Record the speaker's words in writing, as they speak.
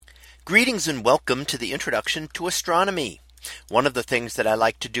Greetings and welcome to the introduction to astronomy. One of the things that I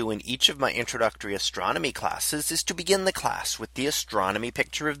like to do in each of my introductory astronomy classes is to begin the class with the astronomy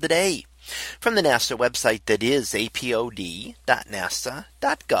picture of the day from the NASA website, that is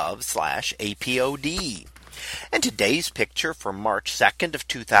apod.nasa.gov/apod. And today's picture for March 2nd of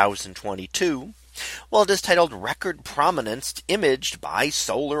 2022. Well, it is titled Record Prominence Imaged by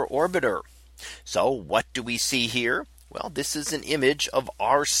Solar Orbiter. So what do we see here? Well, this is an image of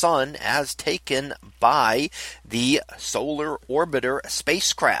our sun as taken by the Solar Orbiter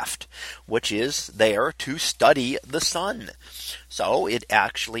spacecraft, which is there to study the sun. So it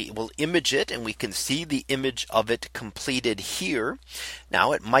actually will image it, and we can see the image of it completed here.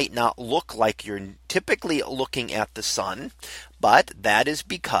 Now, it might not look like you're typically looking at the sun, but that is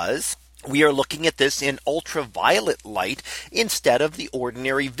because we are looking at this in ultraviolet light instead of the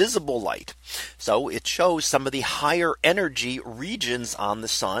ordinary visible light. So it shows some of the higher energy regions on the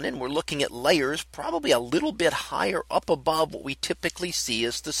sun, and we're looking at layers probably a little bit higher up above what we typically see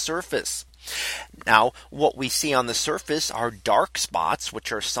as the surface. Now, what we see on the surface are dark spots,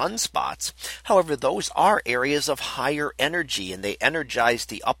 which are sunspots. However, those are areas of higher energy, and they energize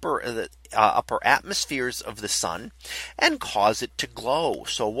the upper atmospheres of the sun and cause it to glow.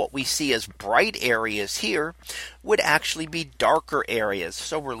 So what we see as bright areas here would actually be darker areas.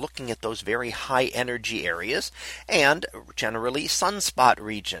 So we're looking at those very high energy areas and generally sunspot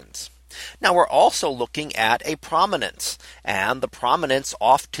regions. Now we're also looking at a prominence, and the prominence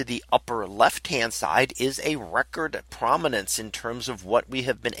off to the upper left hand side is a record prominence in terms of what we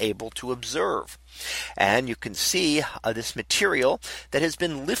have been able to observe. And you can see this material that has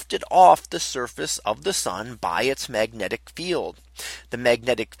been lifted off the surface of the sun by its magnetic field. The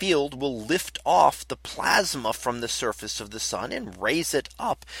magnetic field will lift off the plasma from the surface of the sun and raise it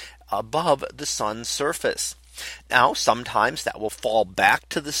up above the sun's surface. Now, sometimes that will fall back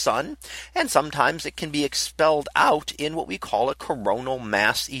to the sun, and sometimes it can be expelled out in what we call a coronal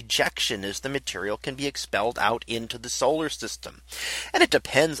mass ejection, as the material can be expelled out into the solar system. And it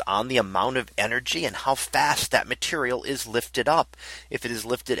depends on the amount of energy and how fast that material is lifted up. If it is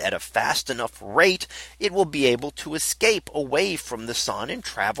lifted at a fast enough rate, it will be able to escape away from the sun and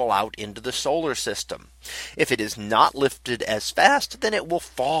travel out into the solar system. If it is not lifted as fast, then it will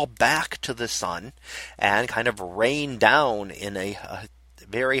fall back to the sun and kind of rain down in a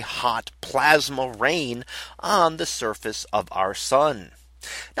very hot plasma rain on the surface of our sun.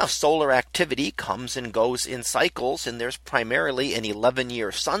 Now, solar activity comes and goes in cycles, and there's primarily an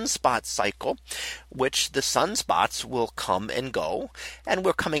 11-year sunspot cycle, which the sunspots will come and go. And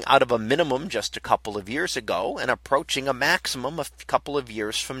we're coming out of a minimum just a couple of years ago and approaching a maximum a couple of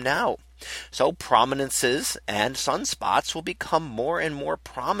years from now. So prominences and sunspots will become more and more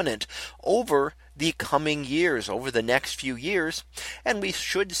prominent over the coming years, over the next few years. And we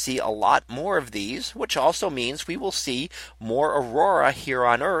should see a lot more of these, which also means we will see more aurora here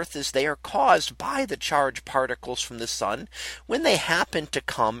on Earth, as they are caused by the charged particles from the sun when they happen to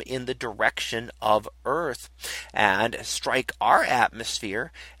come in the direction of Earth and strike our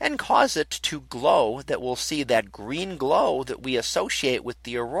atmosphere and cause it to glow. That we'll see that green glow that we associate with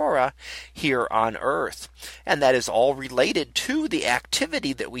the aurora here on Earth. And that is all related to the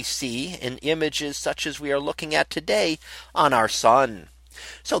activity that we see in images such as we are looking at today on our sun.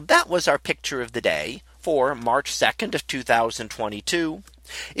 So that was our picture of the day for March 2nd of 2022.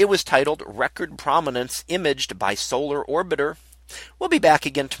 It was titled Record Prominence Imaged by Solar Orbiter. We'll be back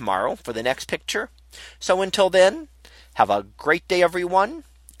again tomorrow for the next picture. So until then, have a great day, everyone,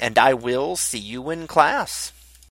 and I will see you in class.